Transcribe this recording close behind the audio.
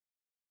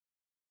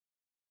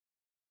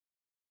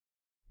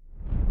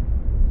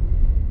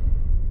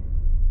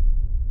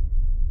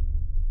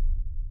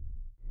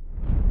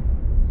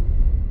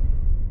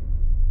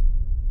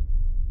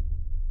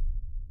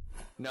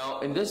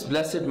Now, in this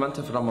blessed month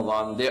of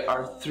Ramadan, there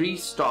are 3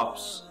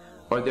 stops,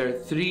 or there are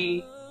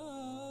 3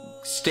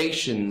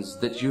 stations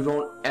that you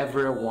don't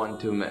ever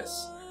want to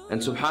miss. And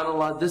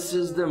subhanAllah, this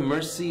is the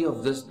mercy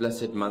of this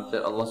blessed month,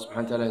 that Allah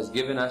subhanahu wa ta'ala has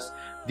given us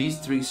these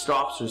 3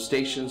 stops or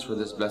stations for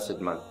this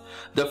blessed month.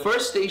 The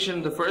first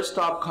station, the first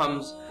stop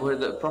comes where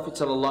the Prophet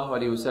sallallahu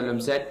alaihi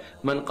wasallam said,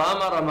 "Man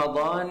qama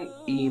Ramadan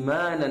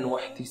imanan wa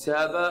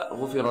ihtisaba,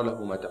 ghufira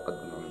lahu ma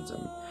taqaddama min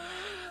dhanbi."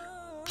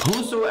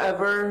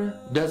 Whosoever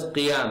does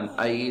qiyam,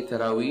 i.e.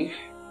 taraweeh,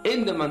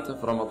 in the month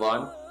of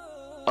Ramadan,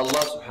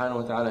 Allah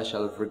subhanahu wa ta'ala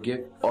shall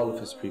forgive all of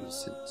his previous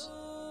sins.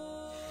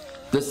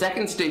 The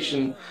second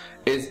station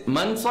is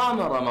Man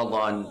sama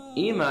Ramadan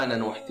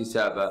imanan wa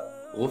ihtisaba,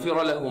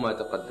 ghufira lahu ma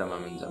taqaddama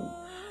min dhanbi.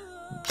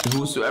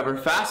 Whosoever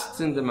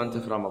fasts in the month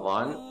of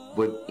Ramadan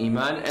with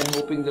iman and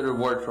hoping the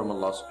reward from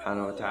Allah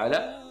subhanahu wa ta'ala,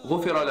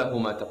 ghufira lahu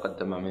ma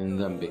taqaddama min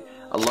dhanbi.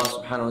 Allah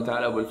subhanahu wa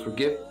ta'ala will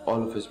forgive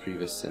all of his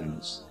previous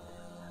sins.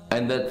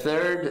 And the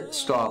third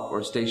stop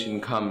or station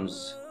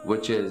comes,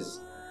 which is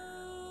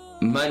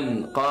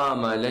Man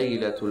qama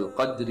laylatul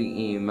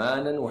qadri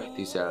imanan wa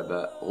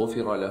ihtisaba,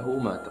 ghufira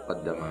lahu ma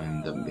taqaddama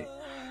min dhanbi.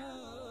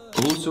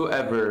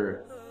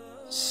 Whosoever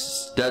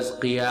does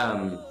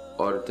qiyam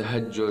or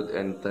tahajjud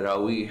and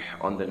taraweeh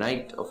on the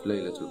night of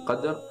Laylatul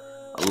Qadr,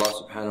 Allah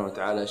subhanahu wa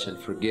ta'ala shall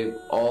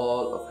forgive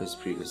all of his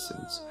previous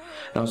sins.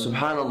 Now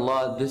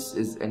subhanallah, this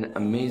is an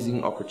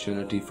amazing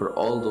opportunity for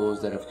all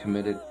those that have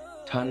committed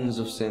tons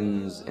of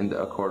sins in the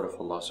accord of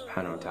Allah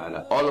subhanahu wa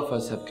ta'ala. All of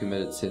us have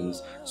committed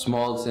sins,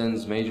 small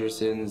sins, major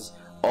sins,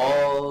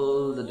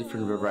 all the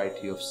different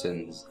variety of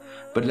sins.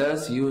 But let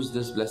us use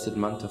this blessed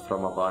month of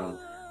Ramadan,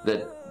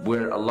 that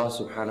where Allah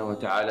subhanahu wa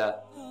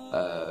ta'ala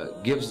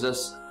gives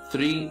us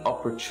 3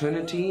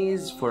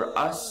 opportunities for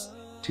us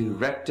to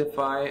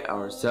rectify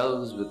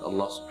ourselves with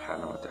Allah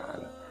subhanahu wa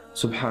ta'ala.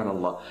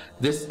 Subhanallah,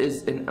 this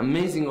is an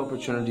amazing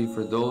opportunity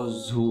for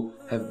those who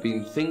have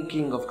been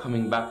thinking of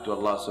coming back to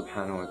Allah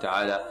subhanahu wa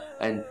ta'ala,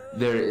 and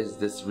there is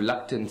this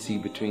reluctancy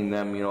between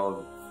them,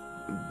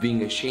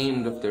 being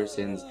ashamed of their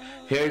sins.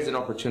 Here's an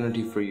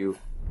opportunity for you.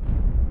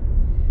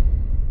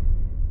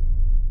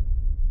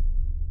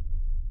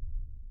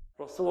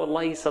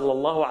 Rasulullah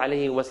sallallahu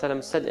alayhi wa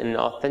sallam said in an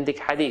authentic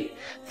hadith,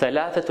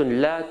 ثَلَاثَةٌ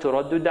لَا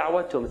تُرَدُّ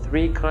دَعْوَتُهُمْ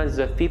 3 kinds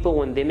of people,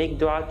 when they make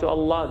dua to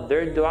Allah,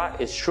 their dua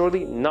is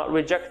surely not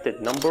rejected.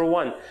 Number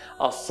 1,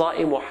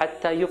 الصَّائِمُ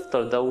حَتَّى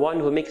يُفْطَرُ, the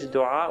one who makes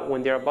dua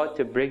when they're about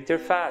to break their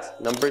fast.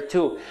 Number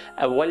 2,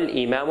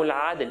 وَالْإِمَامُ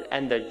الْعَادِلُ,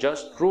 and the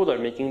just ruler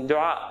making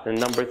dua. And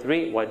number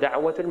 3,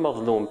 وَدَعْوَةُ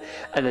الْمَظْلُومِ,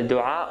 and the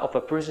dua of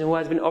a person who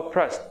has been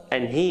oppressed.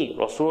 And he,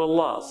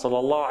 Rasulullah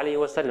sallallahu alayhi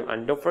wa sallam,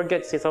 and don't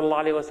forget,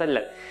 sallallahu alayhi wa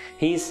sallam,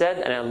 he said,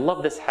 and I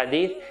love this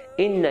hadith,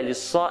 إِنَّ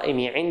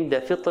لِلصَّائِمِ عِنْدَ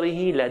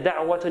فِطْرِهِ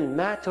لَدَعْوَةٌ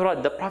مَا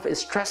تُرَدْ. The Prophet is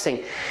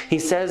stressing. He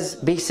says,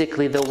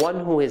 basically, the one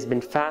who has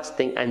been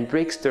fasting and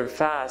breaks their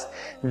fast,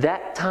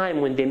 that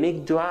time when they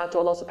make dua to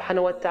Allah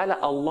subhanahu wa ta'ala,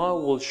 Allah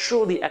will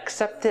surely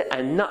accept it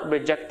and not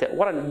reject it.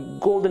 What a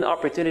golden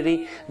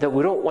opportunity that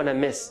we don't want to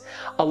miss.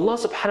 Allah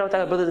subhanahu wa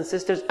ta'ala, brothers and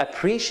sisters,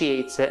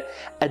 appreciates it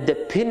at the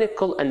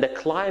pinnacle and the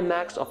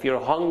climax of your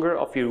hunger,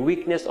 of your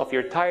weakness, of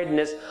your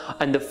tiredness,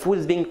 and the food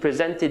is being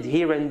presented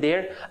here and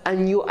there,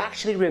 and you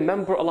actually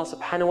remember Allah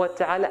subhanahu wa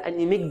ta'ala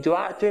and you make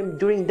dua to Him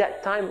during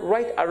that time,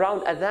 right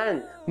around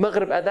adhan,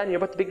 Maghrib adhan, you're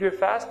about to break your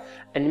fast,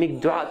 and you make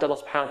dua to Allah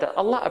subhanahu wa ta'ala.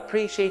 Allah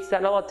appreciates that,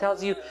 and Allah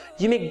tells you,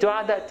 you make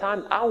dua that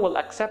time, I will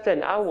accept it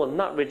and I will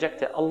not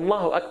reject it.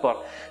 Allahu Akbar.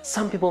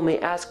 Some people may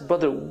ask,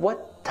 brother,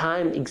 what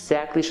time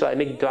exactly shall I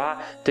make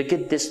dua to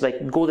get this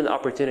golden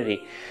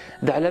opportunity?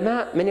 The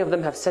ulama, many of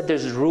them have said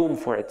there's room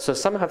for it. So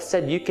some have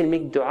said you can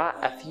make dua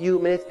a few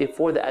minutes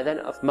before the adhan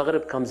of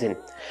Maghrib comes in.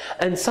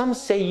 And some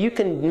say you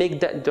can make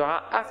that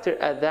dua after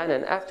adhan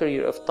and after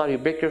your iftar, you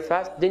break your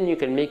fast, then you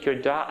can make your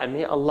dua and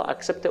may Allah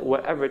accept it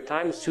whatever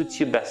time suits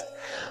you best.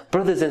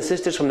 Brothers and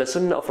sisters, from the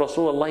sunnah of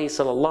Rasulullah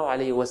sallallahu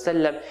alayhi wa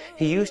sallam,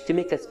 he used to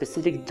make a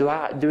specific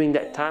dua during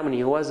that time when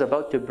he was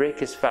about to break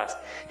his fast.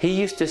 He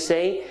used to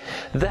say,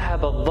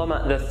 ذهب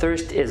الظمأ, the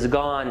thirst is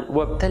gone,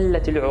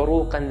 وابتلت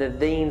العروق, and the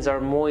veins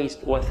are moist,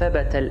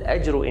 وثبت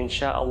الأجر إن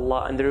شاء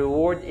الله, and the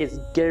reward is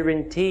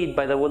guaranteed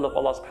by the will of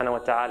Allah subhanahu wa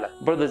ta'ala.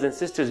 Brothers and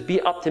sisters, be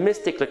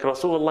optimistic like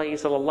Rasulullah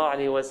sallallahu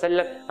alayhi wa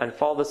sallam, and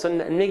follow the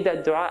sunnah and make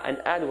that dua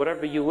and add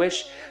whatever you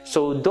wish.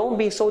 So don't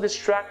be so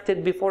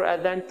distracted before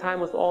adhan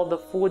time with all the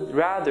food.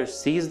 Rather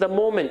seize the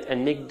moment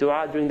and make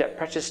dua during that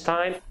precious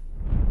time.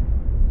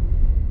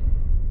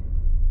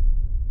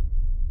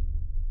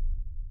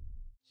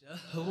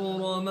 شهر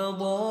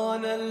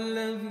رمضان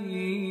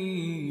الذي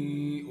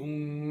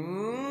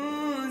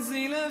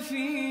أنزل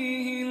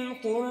فيه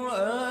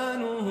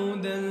القرآن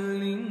هدى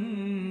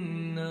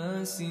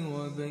للناس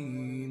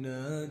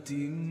وبينات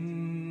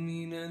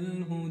من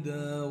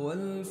الهدى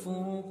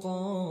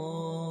والفرقان.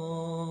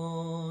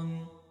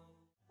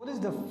 What is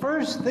the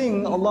first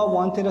thing Allah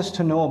wanted us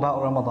to know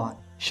about Ramadan?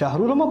 شهر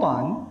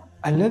رمضان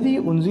الذي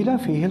أنزل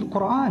فيه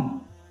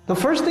القرآن. The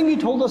first thing He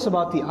told us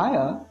about the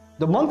ayah,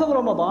 the month of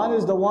Ramadan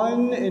is the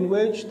one in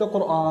which the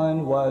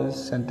Quran was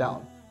sent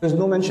down. There's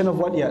no mention of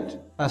what yet?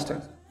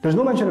 Fasting. There's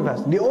no mention of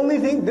fasting. The only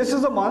thing, this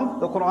is a month,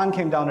 the Quran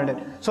came down in it.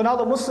 So now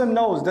the Muslim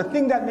knows, the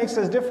thing that makes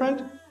us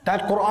different,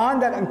 that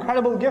Quran, that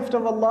incredible gift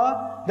of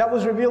Allah, that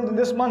was revealed in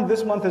this month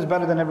is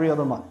better than every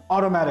other month,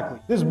 automatically.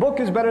 This book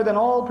is better than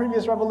all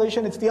previous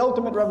revelation. It's the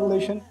ultimate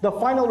revelation, the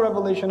final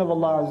revelation of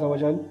Allah Azza wa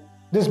Jal.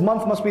 This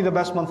month must be the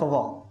best month of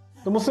all.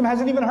 The Muslim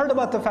hasn't even heard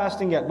about the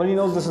fasting yet, but he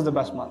knows this is the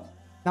best month.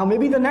 Now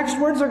maybe the next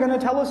words are going to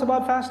tell us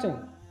about fasting.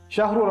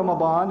 شهر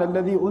رمضان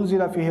الذي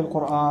أنزل فيه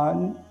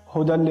القرآن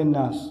هدى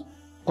للناس.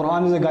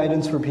 Quran is a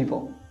guidance for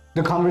people.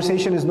 The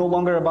conversation is no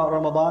longer about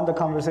Ramadan, the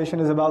conversation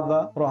is about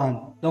the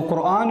Quran. The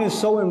Quran is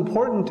so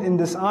important in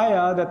this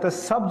ayah that the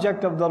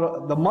subject of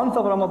the month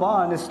of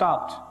Ramadan is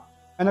stopped.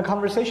 And the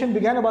conversation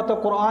began about the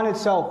Quran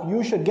itself.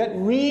 You should get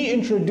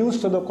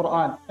reintroduced to the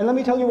Quran. And let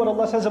me tell you what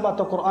Allah says about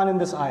the Quran in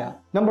this ayah.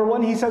 Number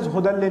one, He says,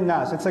 هُدًى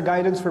لِلنَّاسِ. It's a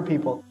guidance for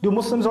people. Do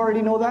Muslims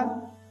already know that?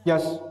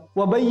 Yes.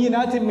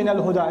 وَبَيِّنَاتٍ مِّنَ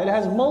الْهُدَى. It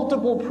has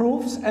multiple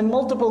proofs and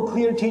multiple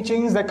clear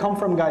teachings that come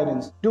from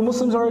guidance. Do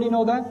Muslims already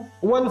know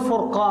that?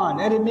 وَالْفُرْقَانِ.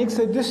 And it makes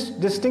a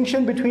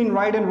distinction between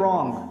right and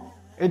wrong.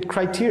 It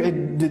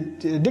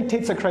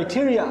dictates a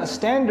criteria, a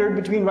standard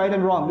between right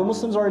and wrong. Do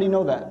Muslims already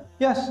know that?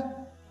 Yes.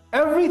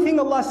 Everything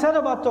Allah said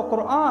about the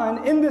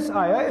Quran in this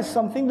ayah is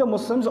something the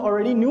Muslims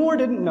already knew or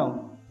didn't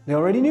know. They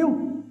already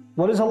knew.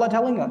 What is Allah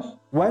telling us?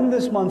 When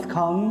this month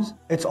comes,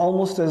 it's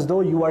almost as though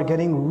you are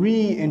getting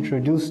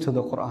reintroduced to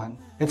the Quran.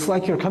 It's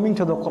like you're coming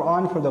to the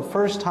Quran for the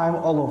first time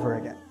all over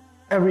again.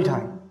 Every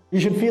time.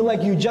 You should feel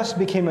like you just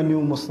became a new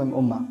Muslim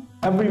ummah.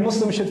 Every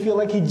Muslim should feel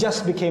like he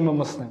just became a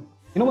Muslim.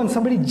 You know, when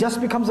somebody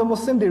just becomes a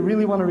Muslim, they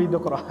really want to read the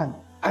Quran.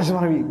 I just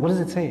want to read. What does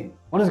it say?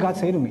 What does God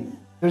say to me?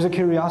 There's a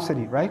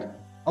curiosity, right?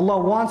 Allah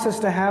wants us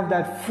to have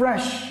that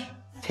fresh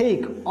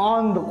take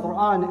on the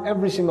Quran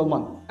every single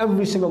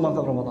month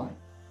of Ramadan.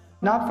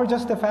 Not for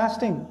just the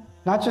fasting,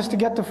 not just to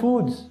get the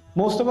foods.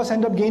 Most of us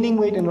end up gaining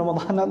weight in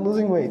Ramadan, not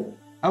losing weight.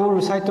 I will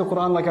recite the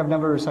Quran like I've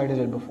never recited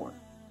it before.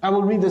 I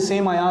will read the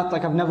same ayat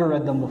like I've never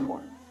read them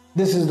before.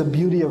 This is the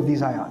beauty of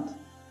these ayat.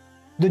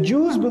 The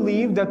Jews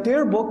believed that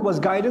their book was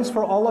guidance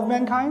for all of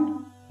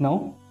mankind.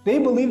 No. They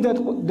believed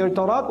that their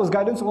Torah was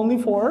guidance only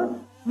for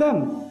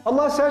them.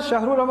 Allah says,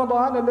 شهر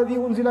رمضان الذي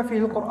أنزل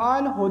فيه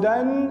القرآن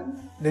هدى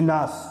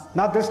للناس.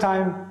 Not this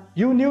time.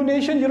 You new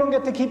nation, you don't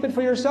get to keep it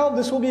for yourself.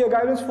 This will be a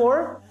guidance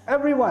for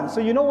everyone. So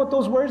you know what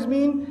those words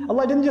mean?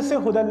 Allah didn't just say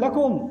هدى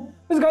لكم.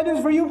 It's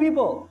guidance for you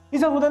people. He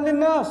said هدى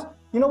للناس.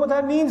 You know what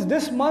that means?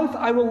 This month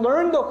I will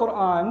learn the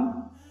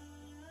Quran.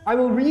 I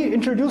will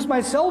reintroduce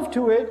myself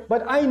to it,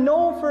 but I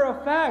know for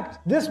a fact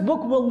this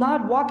book will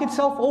not walk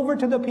itself over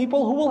to the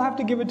people. Who will have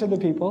to give it to the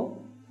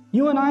people?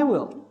 You and I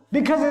will.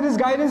 Because it is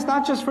guidance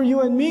not just for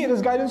you and me, it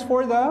is guidance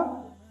for the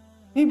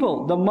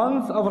people. The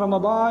month of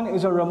Ramadan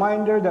is a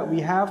reminder that we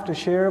have to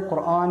share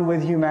Quran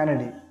with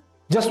humanity.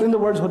 Just in the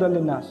words Hudan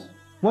Linnas.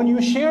 When you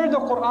share the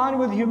Quran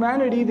with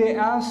humanity, they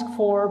ask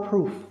for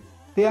proof.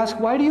 They ask,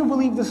 why do you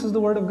believe this is the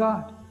word of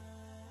God?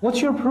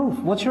 What's your proof?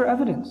 What's your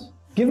evidence?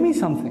 Give me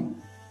something.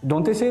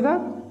 Don't they say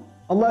that?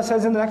 Allah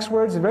says in the next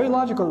words, very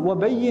logical,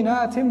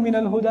 وَبَيِّنَاتٍ مِّنَ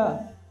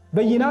الْهُدَى.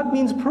 Bayinat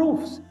means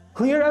proofs,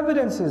 clear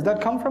evidences that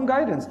come from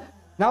guidance.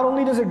 Not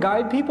only does it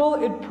guide people,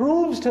 it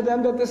proves to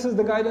them that this is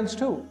the guidance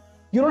too.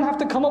 You don't have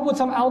to come up with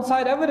some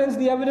outside evidence,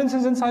 the evidence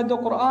is inside the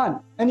Quran.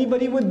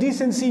 Anybody with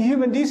decency,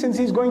 human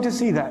decency is going to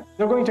see that.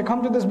 They're going to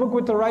come to this book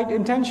with the right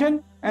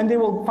intention and they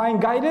will find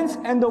guidance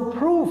and the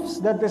proofs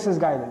that this is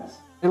guidance.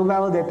 It will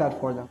validate that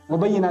for them.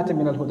 وَبَيِّنَاتٍ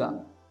مِّنَ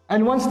الْهُدَى.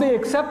 And once they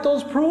accept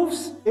those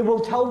proofs, it will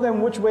tell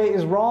them which way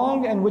is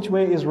wrong and which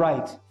way is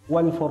right.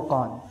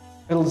 وَالْفُرْقَانِ.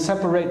 It will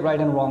separate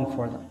right and wrong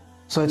for them.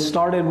 So it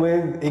started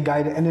with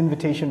an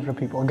invitation for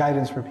people, a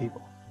guidance for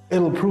people.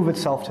 It'll prove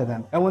itself to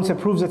them. And once it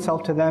proves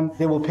itself to them,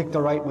 they will pick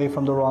the right way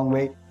from the wrong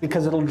way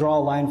because it'll draw a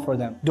line for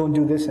them. Don't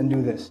do this and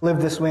do this.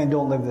 Live this way and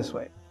don't live this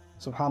way.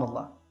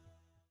 Subhanallah.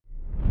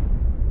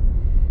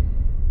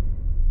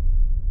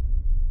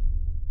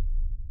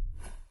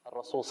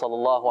 Rasul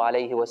sallallahu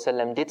alayhi wa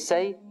sallam did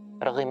say,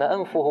 رَغِمَ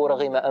أَنفُهُ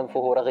رَغِمَ أَنفُهُ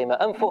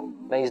رَغِمَ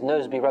أَنفُهُ. May his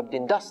nose be rubbed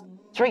in dust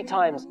 3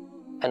 times.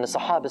 And the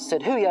Sahaba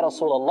said, who ya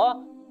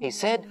Rasulullah? He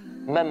said,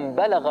 مَنْ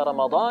بَلَغَ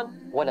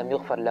رَمَضَانَ وَلَمْ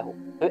يُغْفَرْ لَهُ.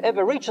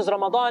 Whoever reaches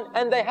Ramadan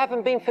and they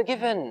haven't been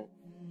forgiven.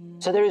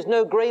 So there is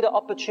no greater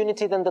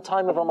opportunity than the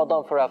time of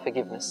Ramadan for our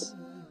forgiveness.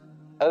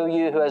 O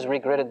you who has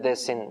regretted their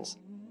sins.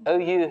 O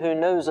you who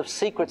knows of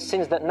secret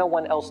sins that no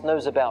one else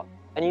knows about.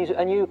 And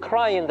you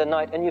cry in the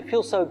night and you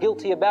feel so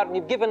guilty about it and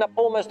you've given up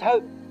almost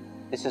hope.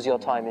 This is your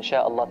time,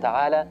 insha'Allah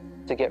ta'ala,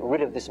 to get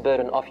rid of this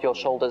burden off your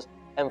shoulders.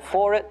 And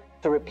for it,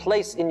 to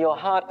replace in your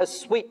heart a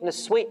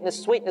sweetness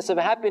of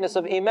happiness,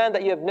 of iman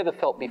that you have never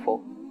felt before.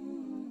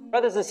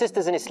 Brothers and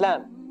sisters in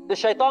Islam, the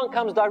shaitan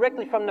comes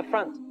directly from the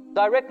front,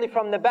 directly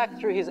from the back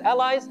through his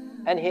allies,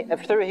 and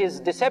through his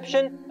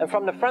deception, and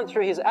from the front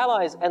through his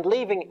allies, and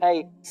leaving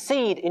a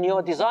seed in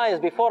your desires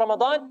before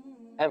Ramadan.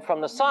 And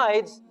from the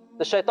sides,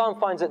 the shaitan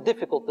finds it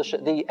difficult.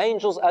 The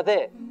angels are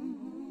there.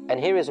 And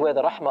here is where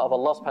the rahmah of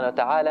Allah subhanahu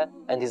wa ta'ala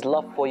and His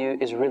love for you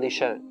is really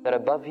shown. That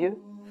above you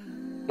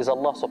is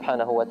Allah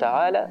subhanahu wa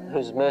ta'ala,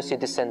 whose mercy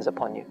descends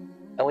upon you.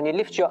 And when you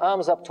lift your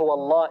arms up to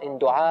Allah in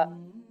dua,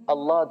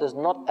 Allah does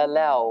not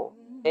allow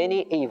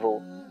any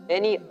evil,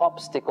 any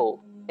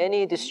obstacle,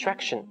 any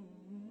distraction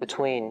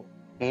between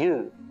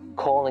you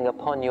calling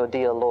upon your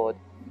dear Lord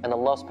and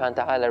Allah subhanahu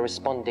wa ta'ala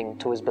responding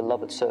to His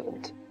beloved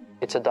servant.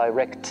 It's a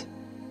direct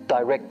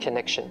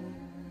connection.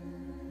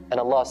 And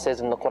Allah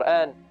says in the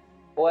Quran,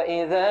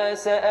 وَإِذَا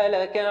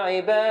سَأَلَكَ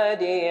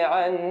عِبَادِي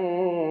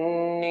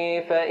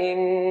عَنِّي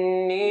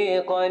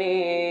فَإِنِّي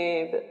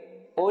قَرِيبٌ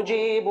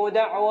أُجِيبُ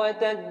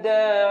دَعْوَةَ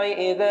الدَّاعِ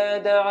إِذَا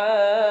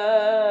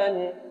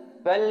دَعَانِ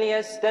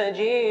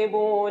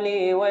فَلْيَسْتَجِيبُوا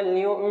لِي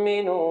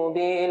وَلْيُؤْمِنُوا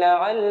بِي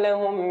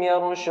لَعَلَّهُمْ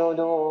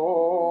يَرْشُدُونَ.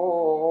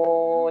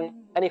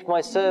 And if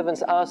my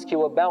servants ask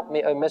you about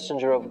me, O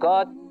Messenger of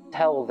God,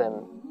 tell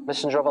them,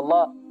 Messenger of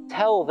Allah,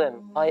 tell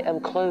them, I am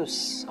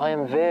close, I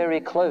am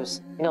very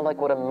close. You know, like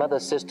what a mother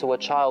says to a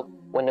child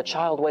when a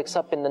child wakes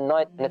up in the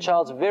night and the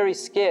child's very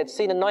scared,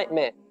 seen a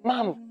nightmare.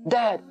 Mom,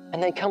 Dad,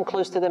 and they come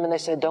close to them and they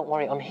say, don't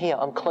worry, I'm here,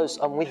 I'm close,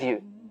 I'm with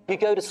you. You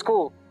go to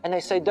school and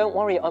they say, don't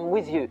worry, I'm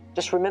with you.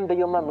 Just remember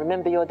your mum,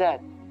 remember your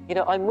dad. You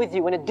know, I'm with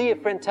you. When a dear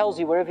friend tells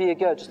you wherever you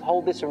go, just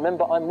hold this,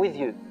 remember I'm with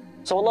you.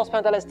 So Allah subhanahu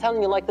wa ta'ala is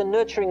telling you like the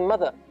nurturing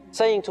mother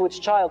saying to its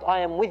child, I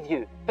am with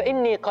you.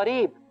 فَإِنِّي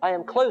قَرِيبٌ, I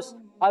am close.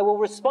 I will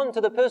respond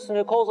to the person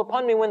who calls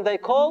upon me when they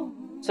call.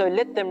 So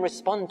let them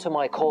respond to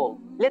my call.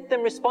 Let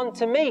them respond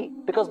to me.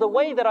 Because the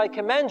way that I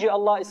command you,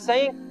 Allah is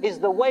saying, is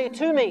the way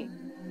to me.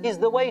 Is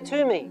the way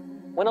to me.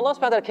 When Allah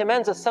subhanahu wa ta'ala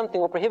commands us something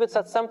or prohibits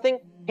us something,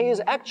 He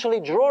is actually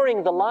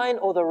drawing the line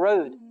or the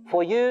road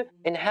for you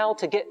in how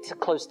to get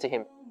close to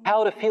Him.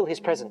 How to feel His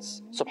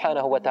presence,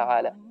 subhanahu wa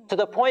ta'ala. To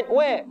the point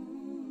where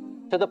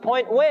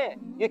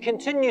you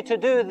continue to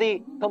do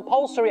the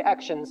compulsory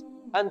actions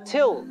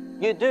until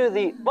you do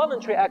the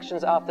voluntary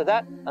actions after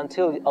that,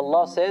 until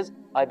Allah says,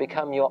 I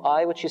become your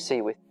eye which you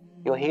see with,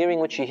 your hearing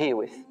which you hear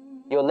with,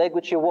 your leg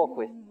which you walk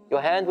with,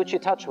 your hand which you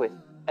touch with.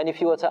 And if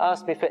you were to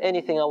ask me for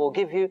anything, I will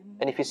give you.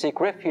 And if you seek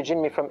refuge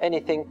in me from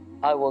anything,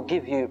 I will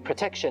give you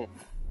protection.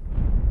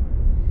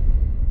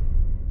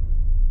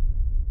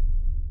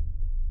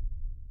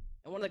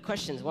 And one of the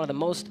questions, one of the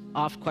most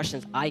oft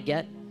questions I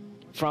get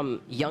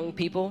from young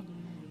people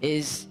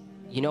is,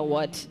 you know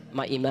what,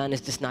 my iman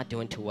is just not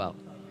doing too well.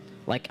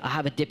 Like, I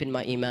have a dip in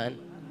my iman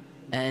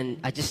and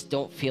I just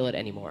don't feel it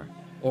anymore.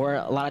 Or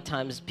a lot of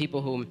times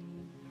people who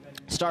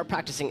start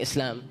practicing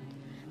Islam,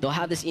 they'll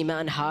have this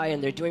iman high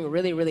and they're doing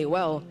really, really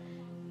well,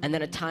 and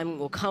then a time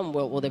will come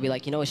where they'll be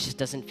like, you know, it just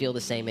doesn't feel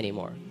the same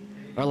anymore.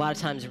 Or a lot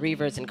of times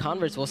reverts and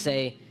converts will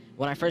say,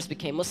 when I first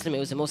became Muslim, it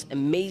was the most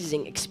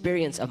amazing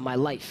experience of my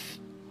life.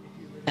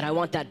 And I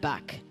want that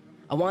back.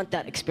 I want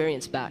that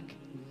experience back.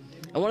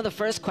 And one of the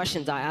first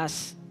questions I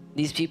ask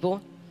these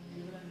people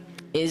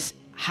is,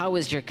 how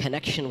is your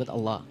connection with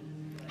Allah?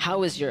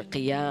 How is your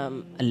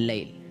qiyam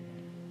al-layl?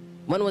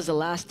 When was the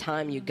last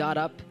time you got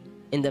up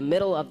in the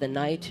middle of the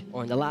night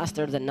or in the last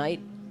third of the night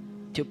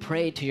to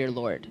pray to your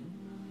Lord?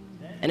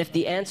 And if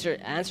the answer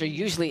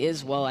usually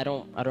is, well, I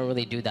don't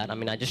really do that. I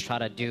mean, I just try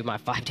to do my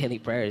 5 daily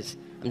prayers.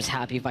 I'm just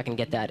happy if I can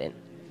get that in.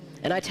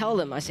 And I tell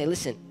them, I say,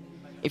 listen,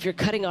 if you're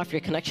cutting off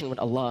your connection with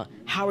Allah,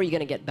 how are you going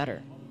to get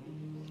better?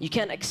 You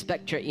can't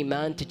expect your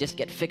iman to just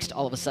get fixed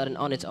all of a sudden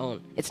on its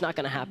own. It's not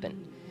going to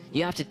happen.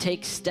 You have to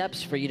take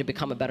steps for you to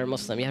become a better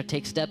Muslim. You have to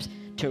take steps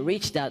to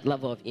reach that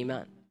level of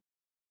iman.